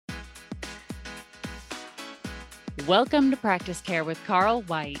Welcome to Practice Care with Carl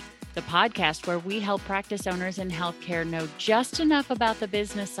White, the podcast where we help practice owners in healthcare know just enough about the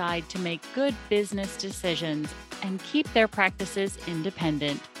business side to make good business decisions and keep their practices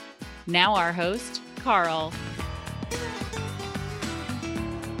independent. Now our host, Carl.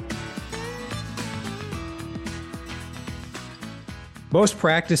 Most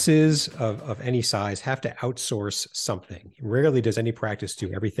practices of any size have to outsource something. Rarely does any practice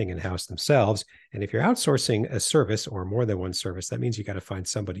do everything in-house themselves. And if you're outsourcing a service or more than one service, that means you got to find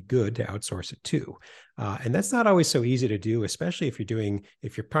somebody good to outsource it to. And that's not always so easy to do, especially if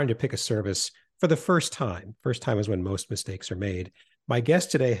you're trying to pick a service for the first time. First time is when most mistakes are made. My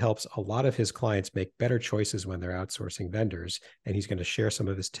guest today helps a lot of his clients make better choices when they're outsourcing vendors, and he's going to share some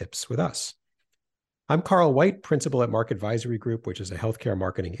of his tips with us. I'm Carl White, principal at Market Advisory Group, which is a healthcare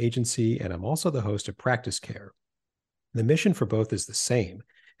marketing agency, and I'm also the host of Practice Care. The mission for both is the same,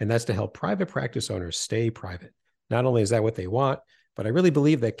 and that's to help private practice owners stay private. Not only is that what they want, but I really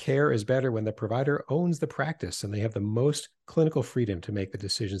believe that care is better when the provider owns the practice and they have the most clinical freedom to make the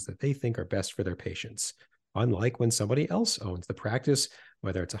decisions that they think are best for their patients. Unlike when somebody else owns the practice,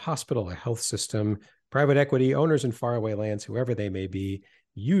 whether it's a hospital, a health system, private equity, owners in faraway lands, whoever they may be,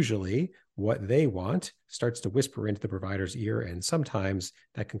 usually what they want starts to whisper into the provider's ear, and sometimes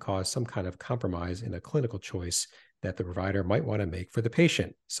that can cause some kind of compromise in a clinical choice that the provider might want to make for the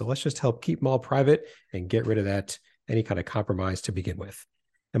patient. So let's just help keep them all private and get rid of that, any kind of compromise to begin with.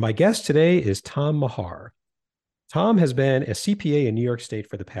 And my guest today is Tom Maher. Tom has been a CPA in New York State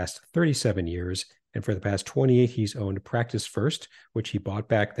for the past 37 years. And for the past 28, he's owned Practice First, which he bought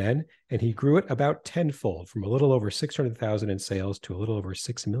back then, and he grew it about tenfold from a little over 600,000 in sales to a little over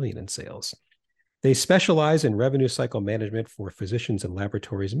 6 million in sales. They specialize in revenue cycle management for physicians and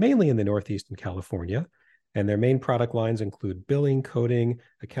laboratories, mainly in the Northeast and California. And their main product lines include billing, coding,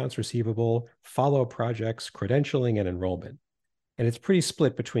 accounts receivable, follow-up projects, credentialing, and enrollment. And it's pretty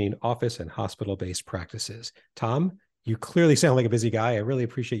split between office and hospital-based practices. Tom, you clearly sound like a busy guy. I really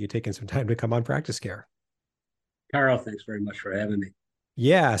appreciate you taking some time to come on Practice Care. Carl, thanks very much for having me.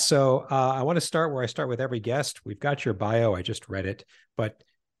 Yeah, so I want to start where I start with every guest. We've got your bio. I just read it, but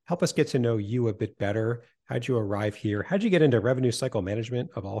help us get to know you a bit better. How'd you arrive here? How'd you get into revenue cycle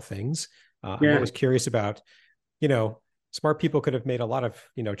management of all things? I'm always curious about, smart people could have made a lot of,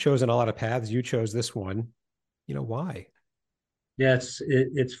 chosen a lot of paths. You chose this one. Why? Yeah,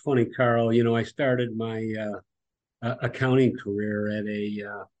 it's funny, Carl. I started my accounting career at a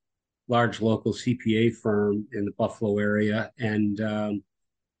large local CPA firm in the Buffalo area, and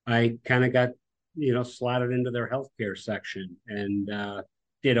I kind of got slotted into their healthcare section and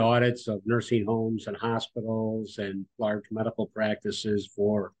did audits of nursing homes and hospitals and large medical practices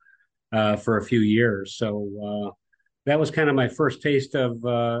for a few years. So that was kind of my first taste of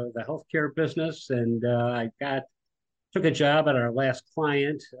the healthcare business, and I took a job at our last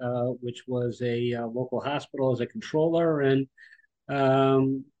client, which was a local hospital as a controller. And,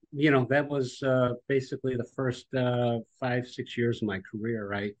 that was basically the first 5-6 years of my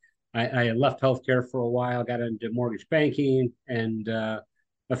career. I left healthcare for a while, got into mortgage banking and a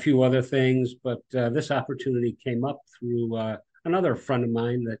few other things. But this opportunity came up through another friend of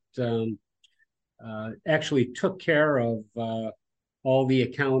mine that actually took care of all the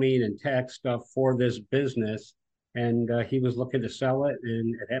accounting and tax stuff for this business. And he was looking to sell it,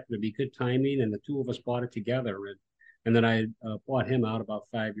 and it happened to be good timing, and the two of us bought it together. And then I bought him out about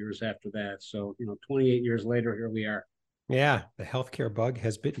 5 years after that. So, 28 years later, here we are. Yeah, the healthcare bug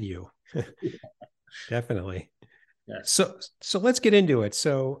has bitten you. Definitely. Yes. So let's get into it.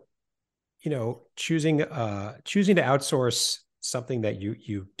 So, choosing to outsource something that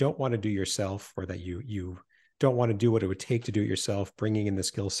you don't want to do yourself, or that you don't want to do what it would take to do it yourself, bringing in the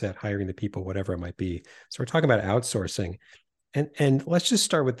skill set, hiring the people, whatever it might be. So we're talking about outsourcing, and let's just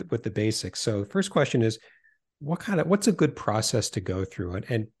start with the basics. So the first question is, what's a good process to go through?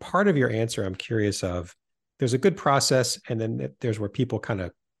 And part of your answer, I'm curious of, there's a good process, and then there's where people kind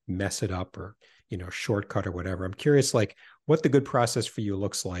of mess it up or, shortcut or whatever. I'm curious, like, what the good process for you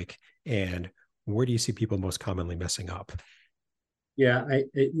looks like, and where do you see people most commonly messing up? Yeah,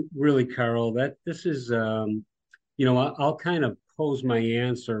 really, Carl, this is, I'll kind of pose my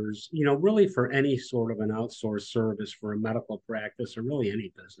answers, really for any sort of an outsourced service for a medical practice or really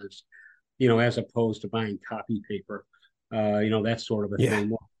any business, as opposed to buying copy paper, that sort of a thing,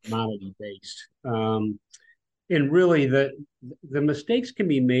 more commodity based. And really, the mistakes can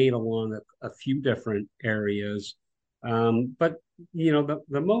be made along a few different areas. But, the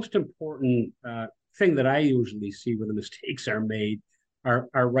most important thing that I usually see where the mistakes are made are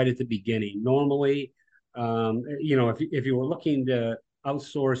right at the beginning. Normally, if you were looking to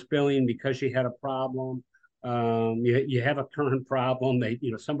outsource billing because you had a problem, You have a current problem.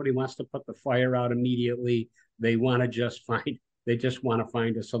 Somebody wants to put the fire out immediately. They want to just find, they just want to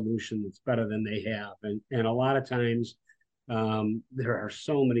find a solution that's better than they have. And a lot of times, there are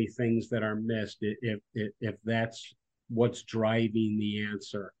so many things that are missed if that's what's driving the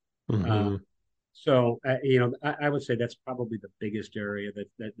answer. Uh, Mm-hmm. I would say that's probably the biggest area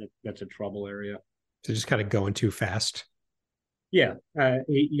that's a trouble area. So just kind of going too fast. Yeah,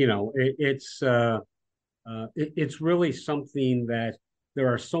 it's really something that there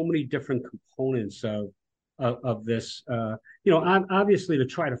are so many different components of this. Obviously, to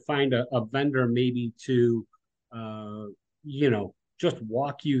try to find a vendor maybe to uh, just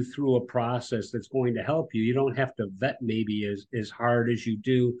walk you through a process that's going to help you. You don't have to vet maybe as hard as you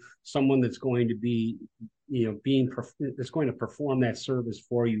do someone that's going to be that's going to perform that service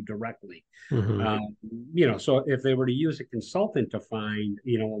for you directly. Mm-hmm. Um, so if they were to use a consultant to find,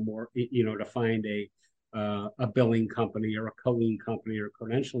 to find a billing company or a coding company or a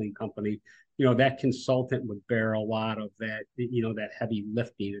credentialing company, that consultant would bear a lot of that, that heavy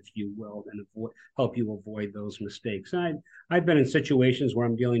lifting, if you will, and help you avoid those mistakes. And I've been in situations where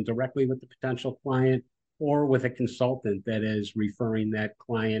I'm dealing directly with the potential client or with a consultant that is referring that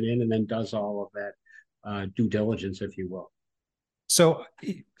client in and then does all of that due diligence, if you will. So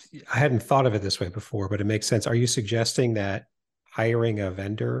I hadn't thought of it this way before, but it makes sense. Are you suggesting that hiring a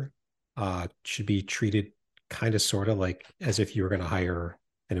vendor should be treated kind of sort of like as if you were going to hire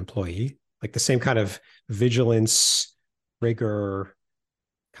an employee, like the same kind of vigilance, rigor,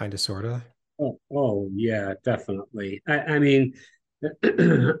 kind of sort of? Oh yeah, definitely. I mean,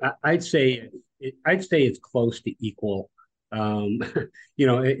 I'd say it's close to equal. Um,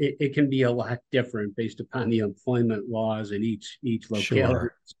 it can be a lot different based upon the employment laws in each locality,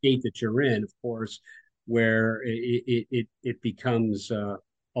 Sure. state that you're in, of course, where it becomes a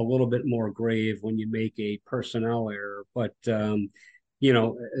little bit more grave when you make a personnel error. But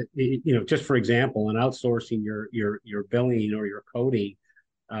just for example, in outsourcing your billing or your coding,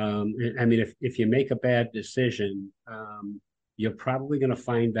 I mean, if you make a bad decision, you're probably going to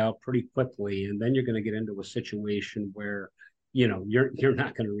find out pretty quickly, and then you're going to get into a situation where, you're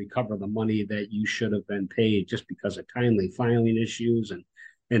not going to recover the money that you should have been paid just because of timely filing issues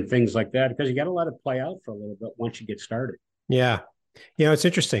and things like that. Because you got to let it play out for a little bit once you get started. Yeah. It's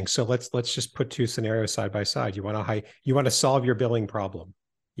interesting. So let's just put two scenarios side by side. You want to solve your billing problem.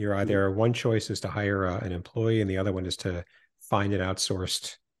 You're either one choice is to hire an employee, and the other one is to find an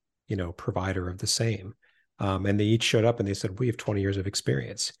outsourced, provider of the same. And they each showed up and they said, we have 20 years of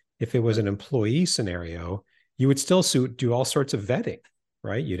experience. If it was Right. an employee scenario, you would still do all sorts of vetting,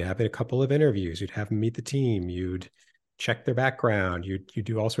 right? You'd have a couple of interviews, you'd have them meet the team, you'd check their background, you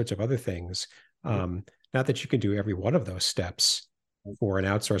do all sorts of other things. Not that you can do every one of those steps for an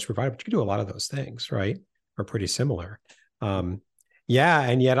outsourced provider, but you can do a lot of those things, right? Or pretty similar. Yeah,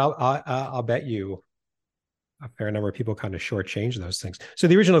 and yet I'll bet you a fair number of people kind of shortchange those things. So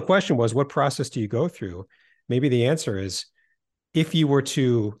the original question was, what process do you go through? Maybe the answer is, if you were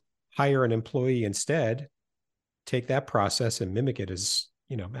to hire an employee instead, take that process and mimic it as,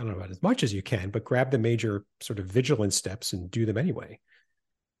 I don't know about as much as you can, but grab the major sort of vigilance steps and do them anyway.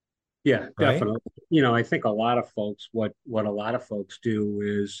 Yeah, Right? definitely. I think a lot of folks, what a lot of folks do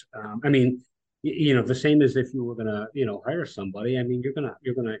is, I mean, the same as if you were gonna, hire somebody. I mean, you're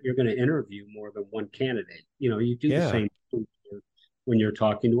gonna interview more than one candidate. You do the Yeah. same thing when you're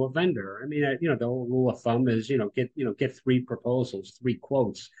talking to a vendor. I mean, the old rule of thumb is, get three proposals, three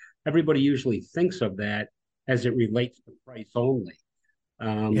quotes. Everybody usually thinks of that as it relates to price only.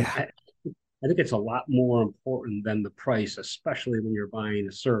 Um, Yeah. I, I think it's a lot more important than the price, especially when you're buying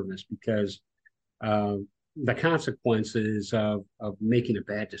a service, because uh, the consequences of making a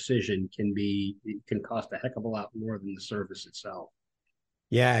bad decision can cost a heck of a lot more than the service itself.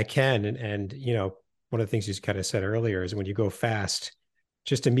 Yeah, I can. And one of the things you kind of said earlier is when you go fast,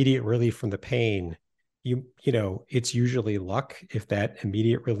 just immediate relief from the pain, it's usually luck if that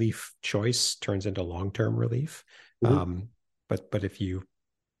immediate relief choice turns into long-term relief. Mhm. But if you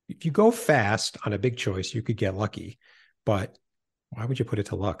go fast on a big choice, you could get lucky. But why would you put it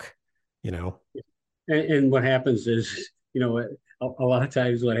to luck? You know? And what happens is, a lot of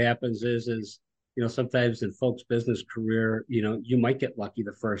times what happens is, sometimes in folks' business career, you might get lucky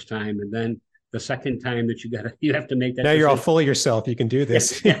the first time, and then the second time that you have to make that Now you're all decision. full of yourself. You can do Yeah,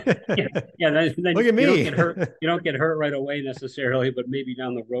 this. yeah, yeah, yeah. Then Look at you don't me. get hurt. You don't get hurt right away necessarily, but maybe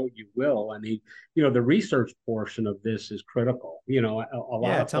down the road you will. I mean, the research portion of this is critical. A lot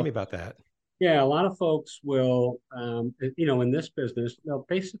Yeah, of tell me folks. about that. Yeah, a lot of folks will, in this business, they'll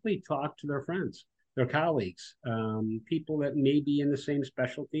basically talk to their friends. their colleagues, people that may be in the same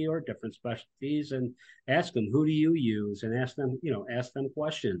specialty or different specialties, and ask them, who do you use? And ask them, ask them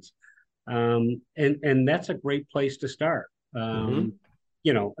questions. And that's a great place to start. Mm-hmm.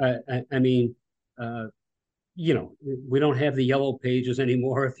 I mean, uh, we don't have the yellow pages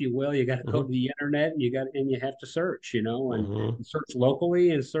anymore, if you will. You got to go Mm-hmm. to the internet, and you have to search, and Mm-hmm. search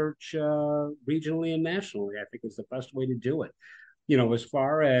locally and search regionally and nationally. I think is the best way to do it. As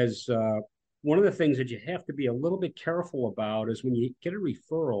far as one of the things that you have to be a little bit careful about is when you get a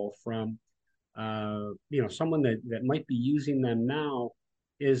referral from someone that might be using them now,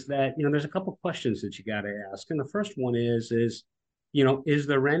 is that there's a couple questions that you got to ask. And the first one is is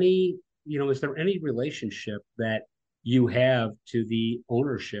there any relationship that you have to the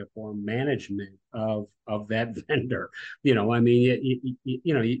ownership or management of that vendor? I mean,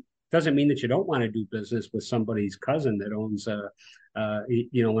 it doesn't mean that you don't want to do business with somebody's cousin that owns an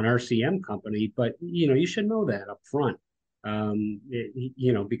RCM company, but you should know that up front.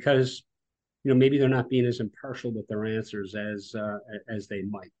 Because maybe they're not being as impartial with their answers as they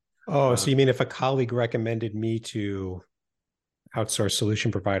might. Oh, Uh, so you mean if a colleague recommended me to outsource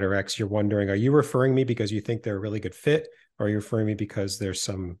solution provider X, you're wondering, are you referring me because you think they're a really good fit, or are you referring me because there's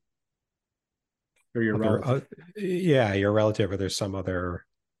some or your other, relative. yeah, your relative, or there's some other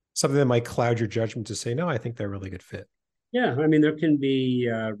something that might cloud your judgment to say, no, I think they're a really good fit. Yeah, I mean, there can be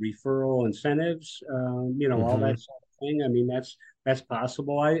referral incentives, all Mm-hmm. that sort of thing. I mean, that's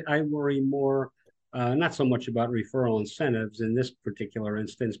possible. I worry more, not so much about referral incentives in this particular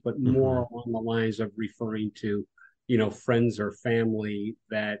instance, but Mm-hmm. more along the lines of referring to, friends or family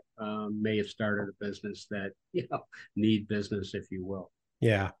that may have started a business that need business, if you will.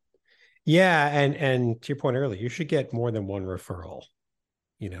 Yeah. Yeah. And to your point earlier, you should get more than one referral,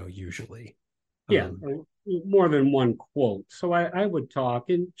 usually. Yeah, Um, more than one quote. So I would talk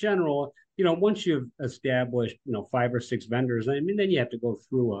in general, once you've established, 5 or 6 vendors, I mean, then you have to go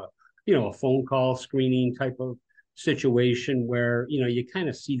through a phone call screening type of situation where, you kind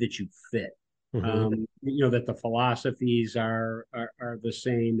of see that you fit. mm-hmm. That the philosophies are the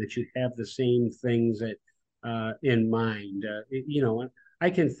same, that you have the same things that in mind. I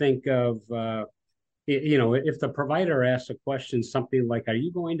can think of if the provider asks a question, something like, "Are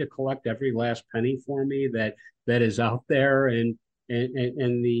you going to collect every last penny for me that is out there?" And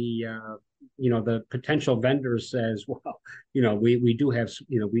the potential vendor says, "Well, we do have,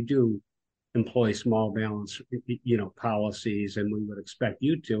 we do employ small balance, policies, and we would expect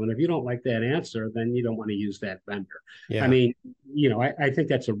you to. And if you don't like that answer, then you don't want to use that vendor." I Yeah. mean, I think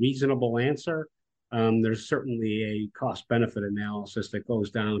that's a reasonable answer. There's certainly a cost benefit analysis that goes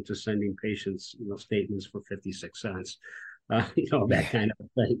down to sending patients, statements for 56 cents, that Yeah. kind of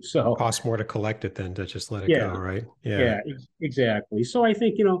thing. So, Costs more to collect it than to just let it yeah, go, right? Yeah. yeah, exactly. So I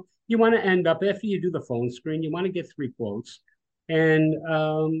think, you want to end up, after you do the phone screen, you want to get 3 quotes. And,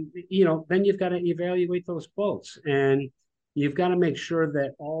 then you've got to evaluate those quotes. And you've got to make sure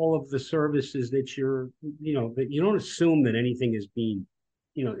that all of the services that that you don't assume that anything is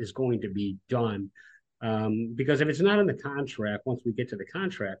going to be done. Because if it's not in the contract, once we get to the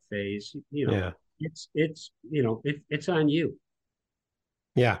contract phase, Yeah. it's on you.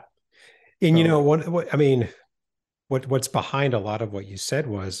 Yeah. And So, what I mean, what's behind a lot of what you said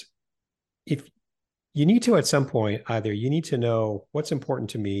was, if you need to, at some point, either you need to know what's important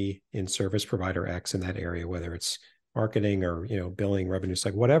to me in service provider X in that area, whether it's marketing or billing, revenue,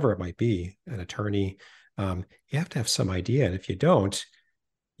 like whatever it might be, an attorney. You have to have some idea, and if you don't,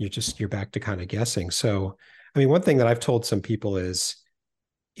 you're back to kind of guessing. So, I mean, one thing that I've told some people is,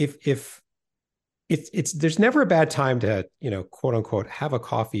 if it's there's never a bad time to quote unquote have a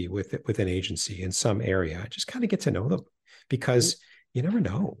coffee with an agency in some area, just kind of get to know them, because you never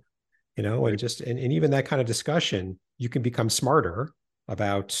know, and even that kind of discussion, you can become smarter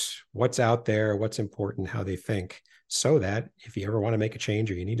about what's out there, what's important, how they think, so that if you ever want to make a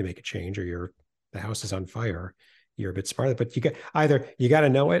change, or you need to make a change, or the house is on fire, you're a bit smarter. But you got to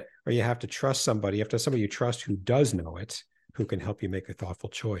know it, or you have to trust somebody. You have to have somebody you trust who does know it, who can help you make a thoughtful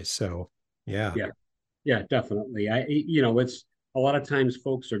choice. So yeah. yeah. Yeah, definitely. It's a lot of times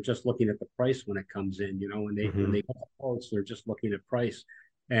folks are just looking at the price when it comes in, when Mm-hmm. they get the quotes, they're just looking at price.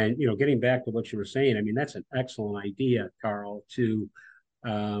 And, getting back to what you were saying, I mean, that's an excellent idea, Carl, to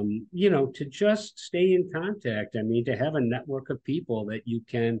just stay in contact. I mean, to have a network of people that you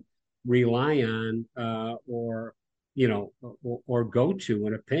can rely on, or go to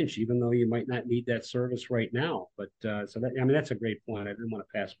in a pinch, even though you might not need that service right now. But so that, I mean, that's a great point. I didn't want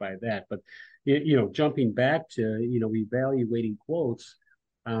to pass by that. But jumping back to evaluating quotes,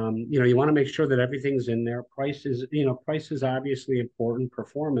 you want to make sure that everything's in there. Price is obviously important.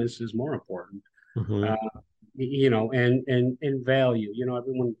 Performance is more important. Mm-hmm. And value.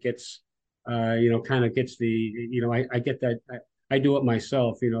 Everyone gets, kind of gets I get that. I do it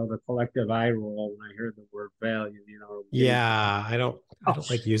myself. The collective eye roll when I hear the word value. Getting, Yeah, I don't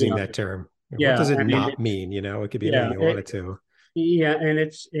like you using know, that term. What yeah. does it I mean, not mean? It could be yeah, anything you want it to. yeah,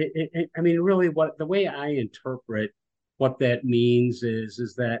 and I mean, really, what the way I interpret what that means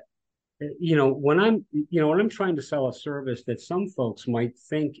is that when I'm trying to sell a service that some folks might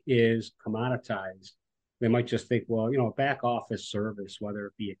think is commoditized, they might just think, well, a back office service, whether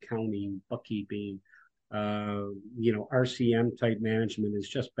it be accounting, bookkeeping, RCM type management is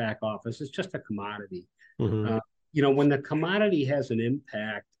just back office. It's just a commodity. Mm-hmm. Uh, when the commodity has an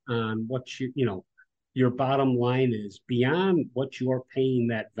impact on what your bottom line is beyond what you're paying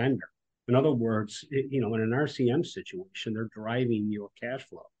that vendor. In other words, in an RCM situation, they're driving your cash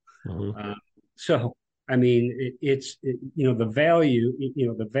flow. Mm-hmm. Uh, so, I mean, the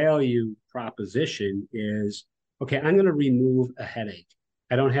value proposition is, okay, I'm going to remove a headache.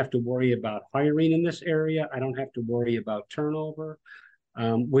 I don't have to worry about hiring in this area. I don't have to worry about turnover,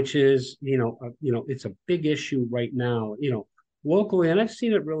 which is, it's a big issue right now, locally. And I've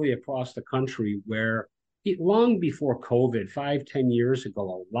seen it really across the country where long before COVID, 5, 10 years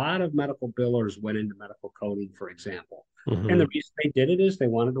ago, a lot of medical billers went into medical coding, for example. And Mm-hmm. the reason they did it is they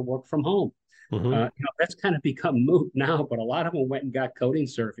wanted to work from home. Mm-hmm. That's kind of become moot now, but a lot of them went and got coding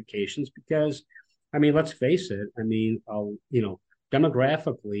certifications because, I mean, let's face it. I mean,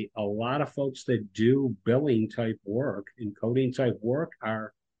 demographically, a lot of folks that do billing type work and coding type work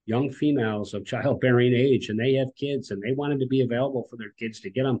are young females of childbearing age, and they have kids, and they wanted to be available for their kids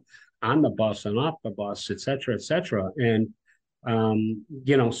to get them on the bus and off the bus, et cetera, et cetera. And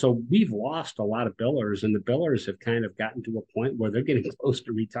so we've lost a lot of billers, and the billers have kind of gotten to a point where they're getting close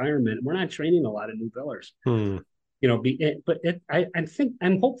to retirement. We're not training a lot of new billers, Hmm. I think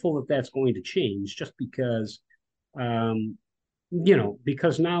I'm hopeful that that's going to change, just because,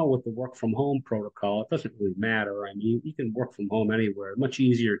 because now with the work from home protocol, it doesn't really matter. I mean, you can work from home anywhere. Much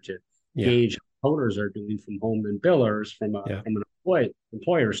easier to Yeah. gauge how coders are doing from home than billers Yeah. from an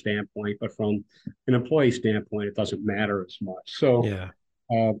employer standpoint, but from an employee standpoint, it doesn't matter as much. So, Yeah.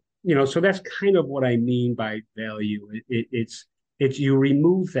 so that's kind of what I mean by value. It's you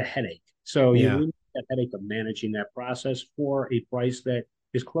remove the headache. So you Yeah. remove that headache of managing that process for a price that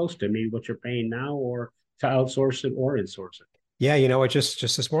is close to maybe what you're paying now, or to outsource it or insource it. Yeah, what just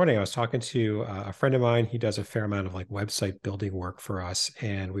this morning I was talking to a friend of mine. He does a fair amount of like website building work for us,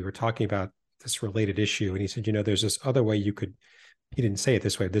 and we were talking about this related issue. And he said, there's this other way you could. He didn't say it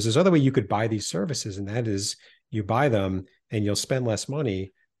this way. There's this other way you could buy these services, and that is you buy them and you'll spend less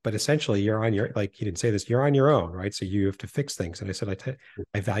money, but essentially you're on your, like he didn't say this, you're on your own, right? So you have to fix things. And I said,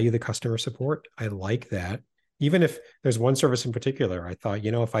 I value the customer support. I like that. Even if there's one service in particular, I thought,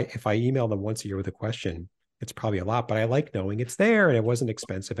 if I email them once a year with a question, it's probably a lot, but I like knowing it's there and it wasn't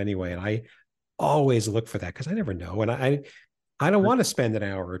expensive anyway. And I always look for that because I never know. And I don't want to spend an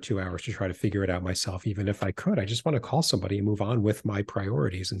hour or 2 hours to try to figure it out myself, even if I could. I just want to call somebody and move on with my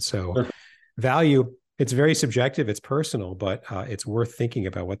priorities. And so value, it's very subjective, it's personal, but it's worth thinking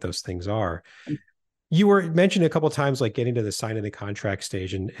about what those things are. You were mentioned a couple of times, like getting to the sign of the contract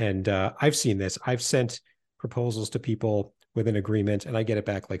stage. And I've seen this. I've sent proposals to people with an agreement, and I get it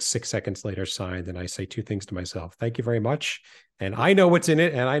back like 6 seconds later signed. And I say two things to myself: thank you very much. And I know what's in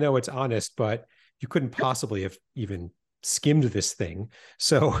it and I know it's honest, but you couldn't possibly have even skimmed this thing.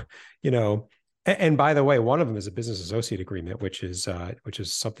 So, and by the way, one of them is a business associate agreement, which is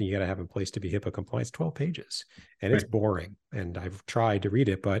something you got to have in place to be HIPAA compliant. It's 12 pages and it's boring. And I've tried to read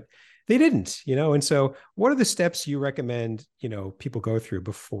it, but they didn't, And so what are the steps you recommend, people go through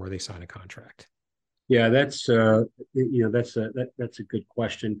before they sign a contract? Yeah, that's that's a good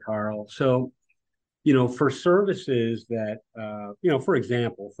question, Carl. So, for services that for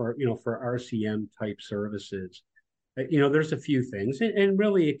example, for RCM type services, there's a few things, and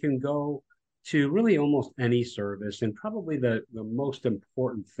really it can go to really almost any service. And probably the most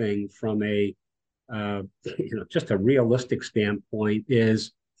important thing from a just a realistic standpoint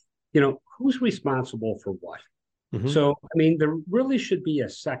is, who's responsible for what. Mm-hmm. So, I mean, there really should be a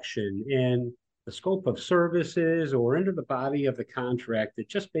section in the scope of services or into the body of the contract that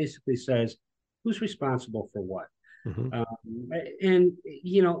just basically says who's responsible for what. Mm-hmm. And,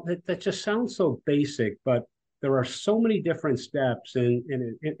 that just sounds so basic, but there are so many different steps in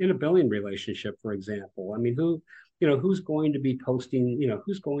a billing relationship, for example. I mean, who's going to be posting,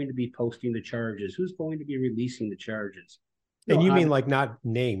 who's going to be posting the charges, who's going to be releasing the charges. And you mean like not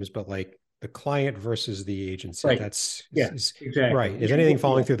names, but like the client versus the agency. Right. That's exactly right. Is anything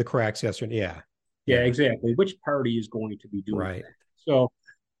falling through the cracks? Yes or yeah, exactly. Which party is going to be doing right? that? So,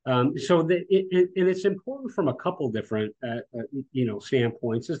 And it's important from a couple different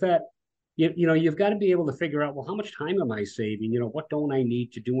standpoints. Is that you've got to be able to figure out, well, how much time am I saving? What don't I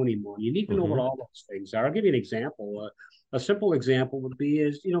need to do anymore? You need to know what Mm-hmm. all those things are. I'll give you an example. A simple example would be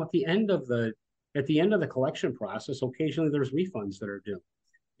is at the end of the collection process, occasionally there's refunds that are due.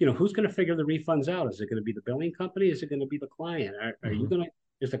 Who's going to figure the refunds out? Is it going to be the billing company? Is it going to be the client? Mm-hmm.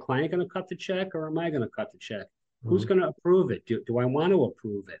 Is the client going to cut the check, or am I going to cut the check? Who's Mm-hmm. going to approve it? Do I want to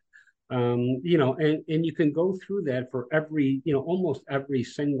approve it? And you can go through that for almost every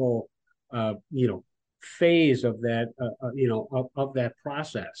single, phase of that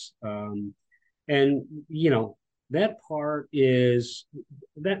process. And that part is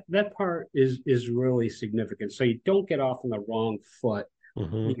really significant. So you don't get off on the wrong foot,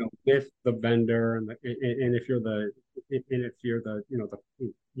 Mm-hmm. with the vendor, and if you're the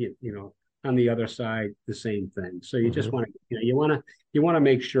on the other side, the same thing. So you just Mm-hmm. want to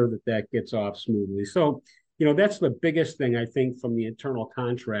make sure that gets off smoothly. So that's the biggest thing I think from the internal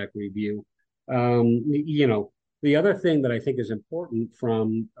contract review. The other thing that I think is important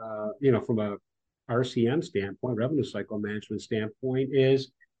from a RCM standpoint, revenue cycle management standpoint,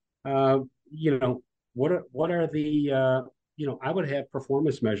 is uh, you know what are the I would have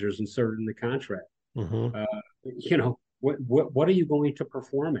performance measures inserted in the contract. Mm-hmm. Uh, what are you going to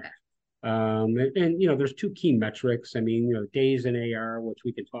perform at? And there's two key metrics. I mean, days in AR, which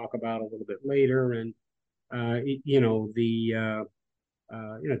we can talk about a little bit later, and the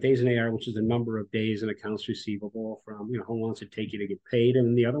days in AR, which is the number of days in accounts receivable from how long does it take you to get paid,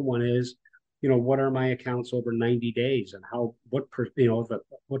 and the other one is what are my accounts over 90 days, and what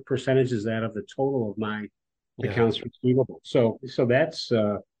percentage is that of the total of my Yeah. accounts receivable. So that's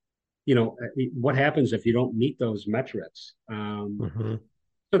what happens if you don't meet those metrics. Mm-hmm.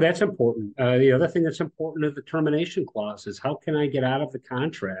 So that's important. The other thing that's important is the termination clauses. How can I get out of the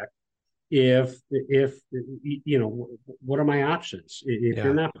contract if what are my options? If you're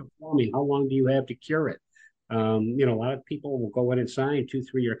Yeah. not performing, how long do you have to cure it? A lot of people will go in and sign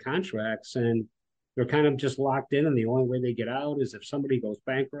 2-3 year contracts, and they're kind of just locked in, and the only way they get out is if somebody goes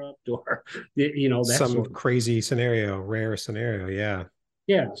bankrupt, or that Some sort of. crazy scenario, rare scenario. Yeah.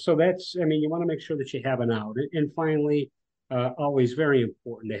 Yeah, so I mean, you want to make sure that you have an out. And finally, always very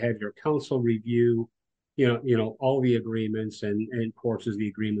important to have your counsel review, all the agreements and courses of the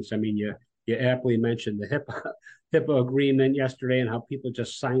agreements. I mean, you aptly mentioned the HIPAA agreement yesterday, and how people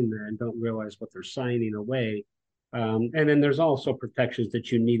just sign that and don't realize what they're signing away. And then there's also protections that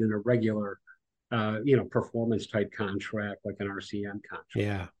you need in a regular, performance type contract, like an RCM contract.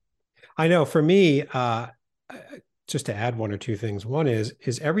 Yeah. I know for me, just to add one or two things. One is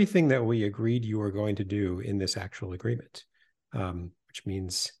everything that we agreed you were going to do in this actual agreement, which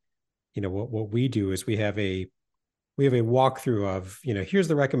means, what we do is we have a walkthrough of, here's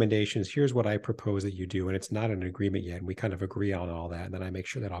the recommendations, here's what I propose that you do, and it's not an agreement yet, and we kind of agree on all that, and then I make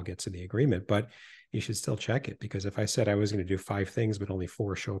sure that all gets in the agreement. But you should still check it, because if I said I was going to do 5 things but only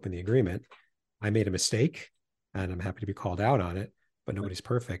 4 show up in the agreement, I made a mistake, and I'm happy to be called out on it. But nobody's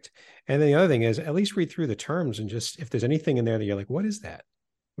perfect. And then the other thing is, at least read through the terms, and just, if there's anything in there that you're like, what is that?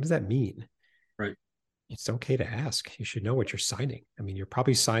 What does that mean? Right. It's okay to ask. You should know what you're signing. I mean, you're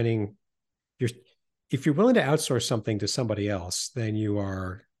probably signing, if you're willing to outsource something to somebody else, then you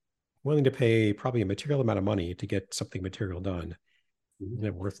are willing to pay probably a material amount of money to get something material done. Mm-hmm.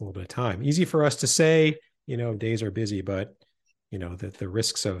 And worth a little bit of time. Easy for us to say, days are busy, but the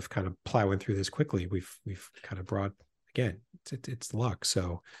risks of kind of plowing through this quickly, we've kind of brought, again, it's luck.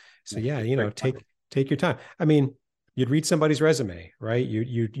 So yeah, take your time. I mean, you'd read somebody's resume, right?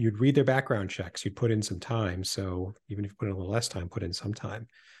 You'd read their background checks. You'd put in some time. So even if you put in a little less time, put in some time.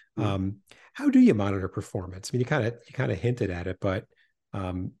 How do you monitor performance? I mean, you kind of hinted at it, but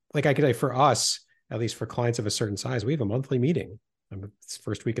like I could say, for us, at least for clients of a certain size, we have a monthly meeting. It's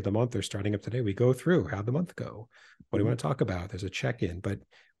first week of the month. They're starting up today. We go through, how'd the month go? What do you want to talk about? There's a check-in, but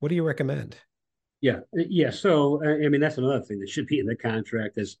what do you recommend? Yeah. So I mean, that's another thing that should be in the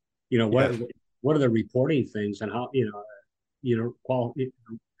contract is, Yeah. what are the reporting things, and how,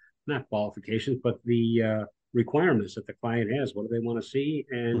 not qualifications, but the requirements that the client has. What do they want to see,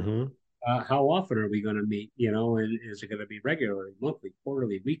 and Mm-hmm. how often are we going to meet? And is it going to be regularly, monthly,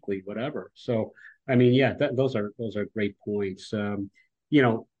 quarterly, weekly, whatever? So I mean, yeah, those are great points. You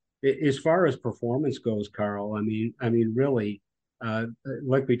know, as far as performance goes, Carl, I mean, really,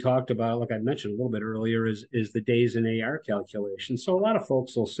 like we talked about, like I mentioned a little bit earlier, is the days in AR calculation. So a lot of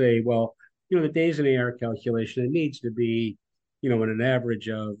folks will say, well, the days in AR calculation, it needs to be, in an average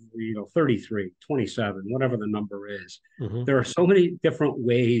of 33, 27, whatever the number is. Mm-hmm. There are so many different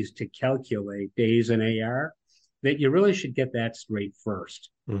ways to calculate days in AR. that you really should get that straight first.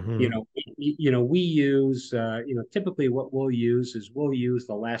 Mm-hmm. We use, typically what we'll use is we'll use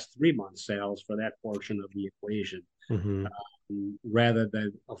the last 3 months sales for that portion of the equation, Mm-hmm. rather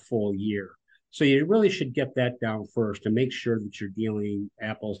than a full year. So you really should get that down first and make sure that you're dealing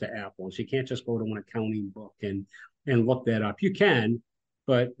apples to apples. You can't just go to an accounting book and look that up. You can,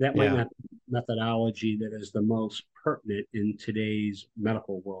 but that might Yeah. not be methodology that is the most pertinent in today's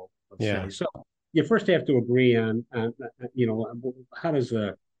medical world, let's Yeah. say. So you first have to agree on how does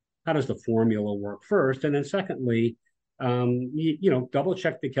the formula work first, and then secondly, double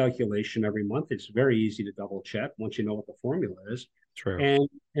check the calculation every month. It's very easy to double check once you know what the formula is. True.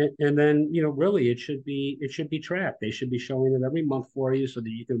 And then, really it should be tracked. They should be showing it every month for you so that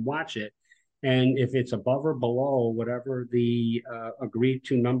you can watch it. And if it's above or below whatever the agreed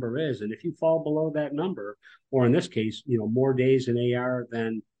to number is, and if you fall below that number, or in this case, more days in AR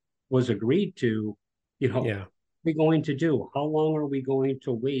than was agreed to, Yeah. what are we going to do? How long are we going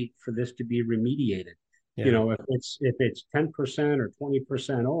to wait for this to be remediated? Yeah. If it's 10% or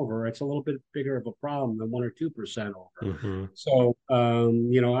 20% over, it's a little bit bigger of a problem than 1 or 2% over. Mm-hmm. So,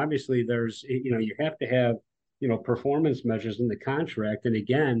 obviously you have to have, performance measures in the contract. And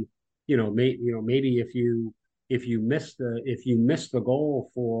again, maybe if you miss the goal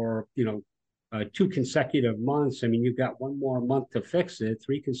for, 2 consecutive months, I mean, you've got one more month to fix it,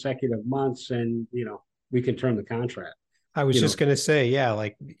 3 consecutive months, and, we can turn the contract. I was You just know, going to say, yeah,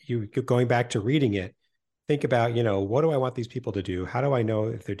 like you going back to reading it, think about, what do I want these people to do? How do I know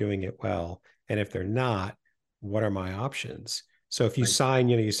if they're doing it well? And if they're not, what are my options? So if you right. sign,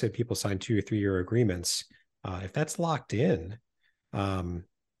 you said people sign 2 or 3 year agreements. If that's locked in, um,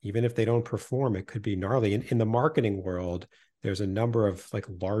 even if they don't perform, it could be gnarly. In the marketing world, there's a number of like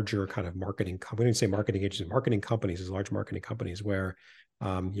larger kind of marketing, we didn't say marketing agencies, marketing companies, is large marketing companies where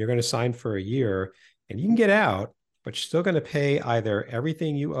you're going to sign for a year and you can get out, but you're still going to pay either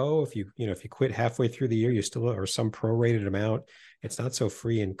everything you owe. If you quit halfway through the year, you still, or some prorated amount. It's not so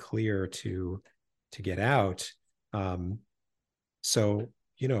free and clear to get out. So,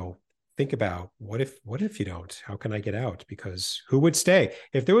 think about what if you don't? How can I get out? Because who would stay?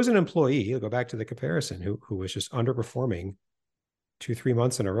 If there was an employee, go back to the comparison, who was just underperforming 2-3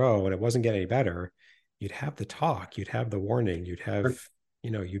 months in a row and it wasn't getting any better, you'd have the talk, you'd have the warning, you'd have,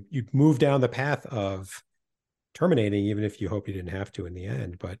 you'd move down the path of terminating, even if you hope you didn't have to in the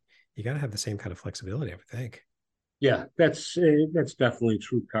end. But you got to have the same kind of flexibility, I would think. Yeah, that's definitely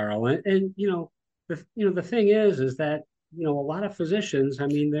true, Carl. And the thing is that a lot of physicians, I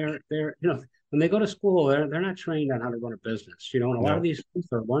mean, they're when they go to school, they're not trained on how to run a business, and a lot of No. these things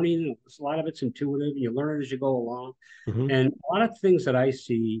are learning. A lot of it's intuitive, and you learn it as you go along. Mm-hmm. And a lot of things that I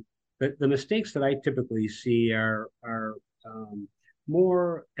see, that the mistakes that I typically see are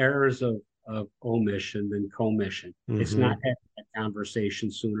more errors of omission than commission. It's Mm-hmm. not having that conversation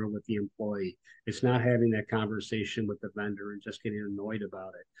sooner with the employee. It's not having that conversation with the vendor and just getting annoyed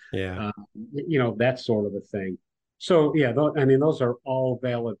about it. Yeah. That sort of a thing. So yeah, I mean, those are all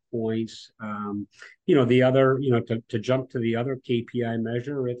valid points. The other, to jump to the other KPI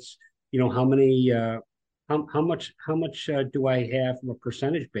measure, it's how many, how much do I have from a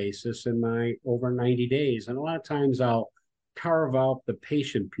percentage basis in my over 90 days? And a lot of times I'll carve out the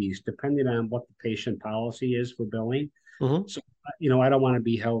patient piece depending on what the patient policy is for billing. Mm-hmm. So, I don't want to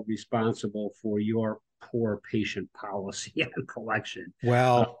be held responsible for your poor patient policy and collection.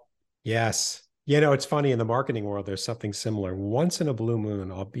 Well, yes. It's funny in the marketing world, there's something similar. Once in a blue moon,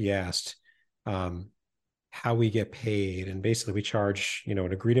 I'll be asked how we get paid. And basically we charge, an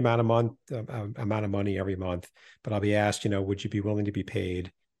agreed amount of money every month, but I'll be asked, would you be willing to be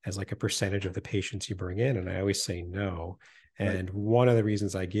paid as like a percentage of the patients you bring in? And I always say no. Right. And one of the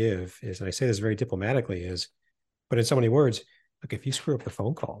reasons I give is, and I say this very diplomatically, is, but in so many words, look, if you screw up the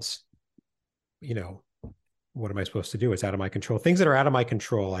phone calls, what am I supposed to do? It's out of my control. Things that are out of my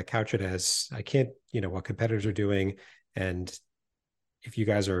control, I couch it as I can't, what competitors are doing. And if you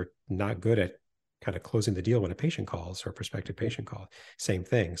guys are not good at kind of closing the deal when a patient calls or a prospective patient calls, same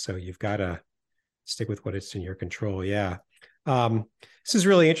thing. So you've got to stick with what is in your control. Yeah. This is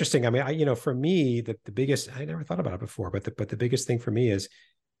really interesting. I mean, for me, the biggest, I never thought about it before, but the biggest thing for me is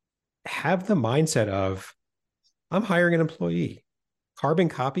have the mindset of, I'm hiring an employee. Carbon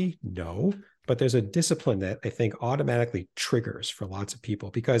copy? No. But there's a discipline that I think automatically triggers for lots of people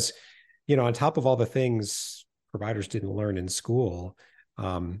because, on top of all the things providers didn't learn in school,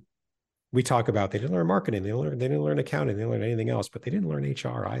 we talk about they didn't learn marketing, they didn't learn accounting, they didn't learn anything else, but they didn't learn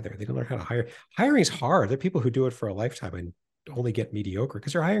HR either. They didn't learn how to hire. Hiring is hard. There are people who do it for a lifetime and only get mediocre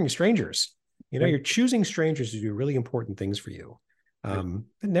because they're hiring strangers. You're choosing strangers to do really important things for you. It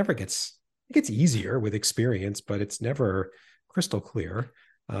never gets it gets easier with experience, but it's never crystal clear.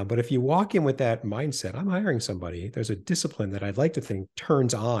 But if you walk in with that mindset, I'm hiring somebody, there's a discipline that I'd like to think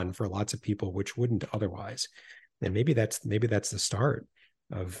turns on for lots of people, which wouldn't otherwise. And maybe that's the start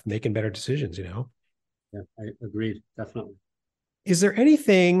of making better decisions, you know? Yeah, I agreed. Definitely. Is there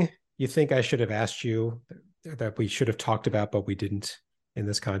anything you think I should have asked you that we should have talked about, but we didn't in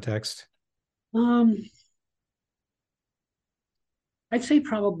this context? Um, I'd say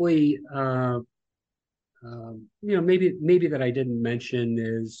probably, maybe that I didn't mention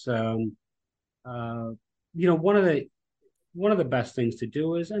is, uh, one of the best things to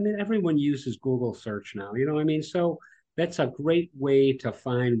do is, I mean, everyone uses Google search now, I mean, so that's a great way to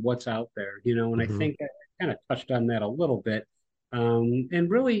find what's out there, and I Mm-hmm. think I kind of touched on that a little bit.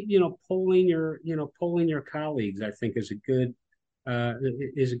 And really, polling your colleagues, I think is a good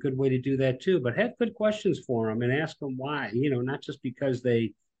way to do that too. But have good questions for them and ask them why, not just because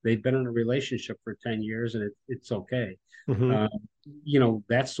they've been in a relationship for 10 years and it's okay. Mm-hmm. Uh,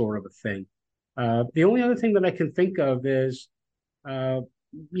 that sort of a thing. The only other thing that I can think of is, uh,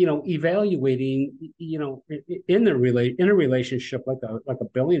 evaluating, in a relationship like a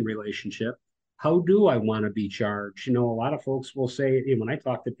billing relationship, how do I want to be charged? A lot of folks will say, when I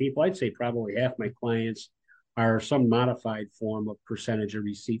talk to people, I'd say probably half my clients are some modified form of percentage of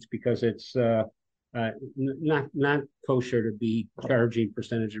receipts because it's not kosher to be charging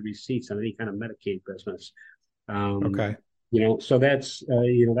percentage of receipts on any kind of Medicaid business. Um, Okay. so that's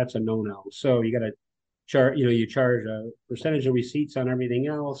a no-no. So you got to you charge a percentage of receipts on everything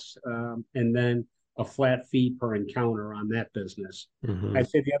else, and then a flat fee per encounter on that business. Mm-hmm. I'd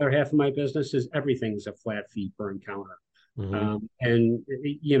say the other half of my business is everything's a flat fee per encounter. Mm-hmm.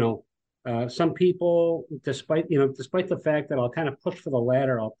 And some people, despite the fact that I'll kind of push for the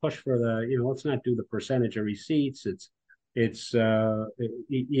latter, I'll push for let's not do the percentage of receipts. It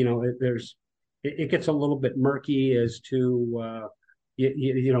gets a little bit murky as to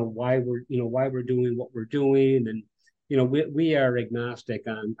why we're doing what we're doing, and we are agnostic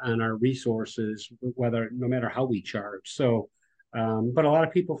on our resources, whether no matter how we charge. So, but a lot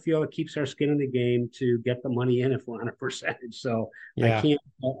of people feel it keeps our skin in the game to get the money in if we're on a percentage. So Yeah. I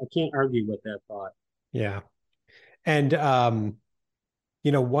can't argue with that thought. Yeah. And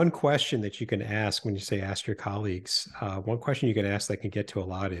one question that you can ask when you say ask your colleagues, one question you can ask that can get to a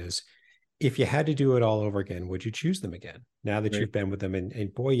lot is, if you had to do it all over again, would you choose them again? Now that Right. you've been with them,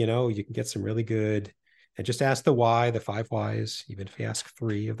 and boy, you can get some really good. And just ask the why, the 5 whys. Even if you ask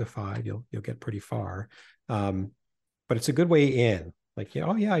 3 of the 5, you'll get pretty far. But it's a good way in. Like,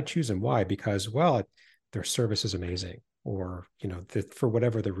 oh yeah, I choose them. Why? Because, well, their service is amazing, or for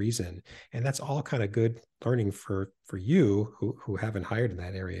whatever the reason. And that's all kind of good learning for you who haven't hired in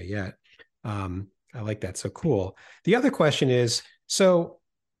that area yet. I like that. So cool. The other question is, so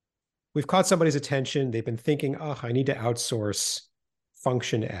we've caught somebody's attention. They've been thinking, oh, I need to outsource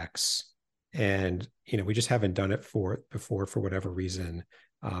function X. And, we just haven't done it before for whatever reason.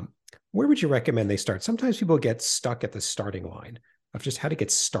 Where would you recommend they start? Sometimes people get stuck at the starting line of just how to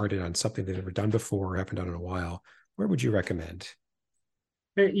get started on something they've never done before or haven't done in a while. Where would you recommend?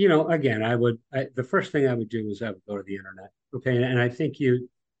 Again, the first thing I would do is I would go to the internet. Okay. And I think you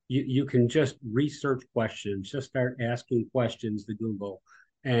can just research questions, just start asking questions to Google,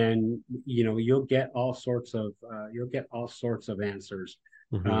 and you'll get all sorts of answers.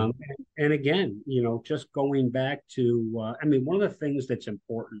 Mm-hmm. And again, just going back to, I mean, one of the things that's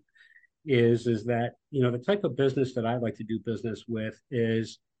important is that the type of business that I like to do business with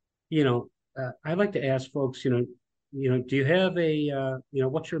is, I like to ask folks, do you have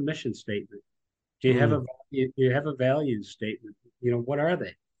what's your mission statement? Do you have Mm-hmm. a value statement? What are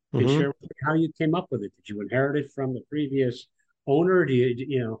they? And Mm-hmm. share with me how you came up with it. Did you inherit it from the previous owner? What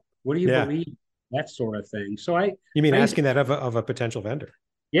do you Yeah. believe? That sort of thing. So You mean I asking that of a potential vendor?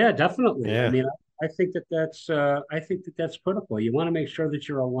 yeah, definitely. I Yeah. mean, I think that that's critical. You want to make sure that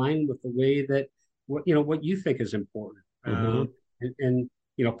you're aligned with the way that what you think is important. Mm-hmm. And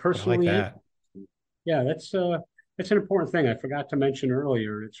I like personally, that. yeah, that's an important thing. I forgot to mention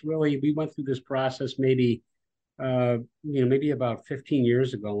earlier. It's really we went through this process maybe about 15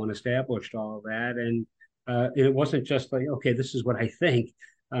 years ago and established all of that. And it wasn't just like, okay, this is what I think.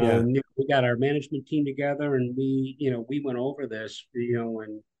 Yeah. We got our management team together and we went over this,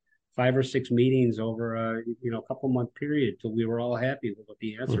 in 5 or 6 meetings over a couple month period till we were all happy with what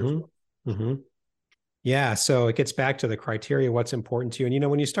the answers were. Mm-hmm. Mm-hmm. Yeah. So it gets back to the criteria, what's important to you. And,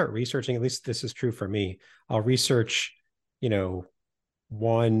 when you start researching, at least this is true for me, I'll research,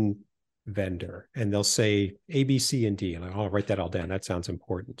 one vendor and they'll say A, B, C, and D. And I'll write that all down. That sounds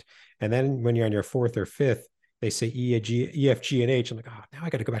important. And then when you're on your fourth or fifth, they say E, F, G, and H. I'm like, oh, now I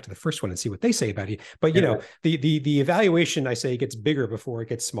got to go back to the first one and see what they say about it. But you know, the evaluation, I say, gets bigger before it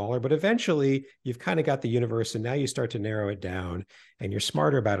gets smaller. But eventually, you've kind of got the universe, and now you start to narrow it down, and you're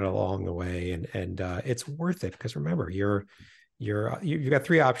smarter about it along the way, and it's worth it because remember, you've got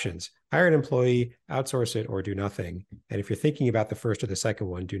three options: hire an employee, outsource it, or do nothing. And if you're thinking about the first or the second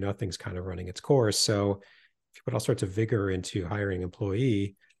one, do nothing's kind of running its course. So if you put all sorts of vigor into hiring an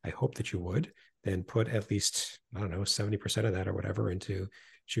employee, I hope that you would then put at least, I don't know, 70% of that or whatever into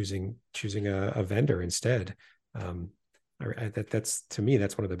choosing a vendor instead. That's to me,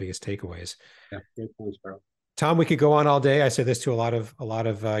 that's one of the biggest takeaways. Yeah, great points, Carl. Tom, we could go on all day. I say this to a lot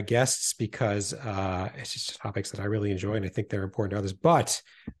of guests because it's just topics that I really enjoy and I think they're important to others. But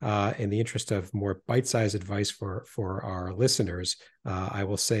in the interest of more bite-sized advice for our listeners, I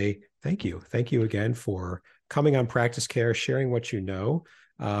will say thank you. Thank you again for coming on Practice Care, sharing what you know.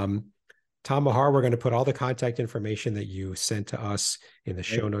 Tom Maher, we're going to put all the contact information that you sent to us in the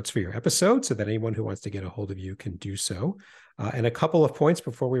show notes for your episode so that anyone who wants to get a hold of you can do so. And a couple of points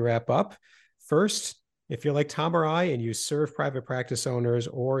before we wrap up. First, if you're like Tom or I and you serve private practice owners,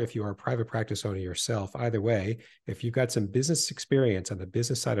 or if you are a private practice owner yourself, either way, if you've got some business experience on the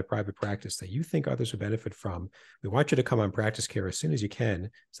business side of private practice that you think others would benefit from, we want you to come on Practice Care as soon as you can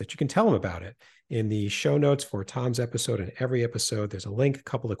so that you can tell them about it. In the show notes for Tom's episode and every episode, there's a link, a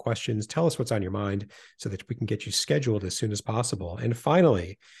couple of questions. Tell us what's on your mind so that we can get you scheduled as soon as possible. And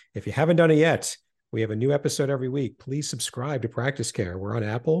finally, if you haven't done it yet, we have a new episode every week. Please subscribe to Practice Care. We're on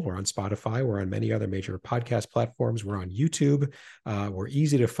Apple, we're on Spotify, we're on many other major podcast platforms. We're on YouTube. We're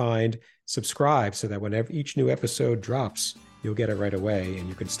easy to find. Subscribe so that whenever each new episode drops, you'll get it right away and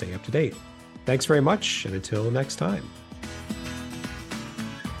you can stay up to date. Thanks very much, and until next time.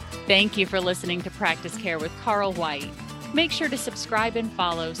 Thank you for listening to Practice Care with Carl White. Make sure to subscribe and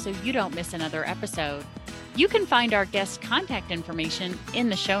follow so you don't miss another episode. You can find our guest contact information in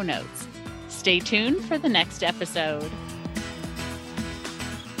the show notes. Stay tuned for the next episode.